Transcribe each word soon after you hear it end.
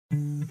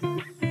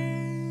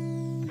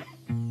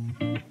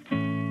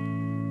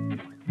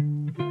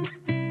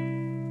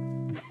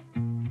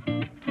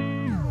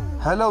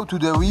Hello to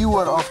the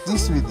viewer of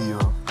this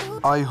video.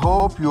 I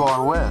hope you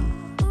are well.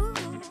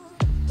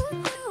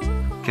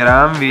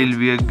 Kerem will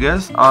be a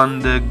guest on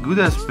the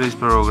Goodspeaces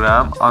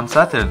program on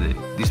Saturday.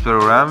 This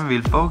program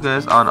will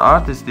focus on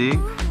artistic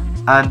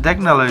and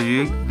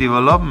technological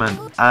development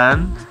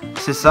and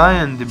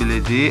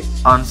sustainability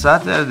on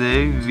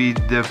Saturday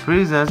with the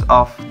presence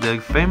of the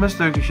famous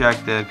Turkish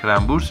actor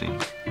Kerem Bursin.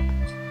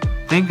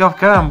 Think of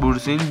Kerem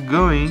Bursin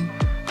going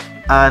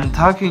and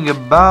talking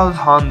about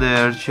hande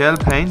ercel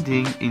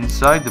painting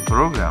inside the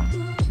program.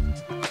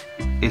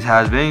 It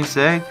has been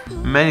said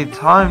many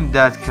times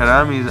that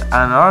Kerem is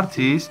an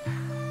artist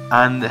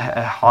and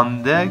a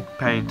hande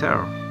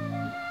painter.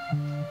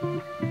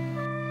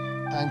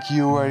 Thank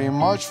you very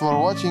much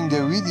for watching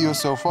the video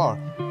so far.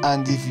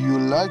 And if you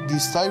like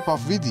this type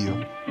of video,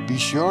 be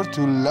sure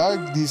to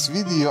like this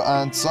video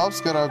and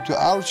subscribe to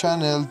our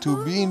channel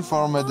to be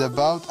informed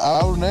about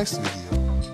our next video.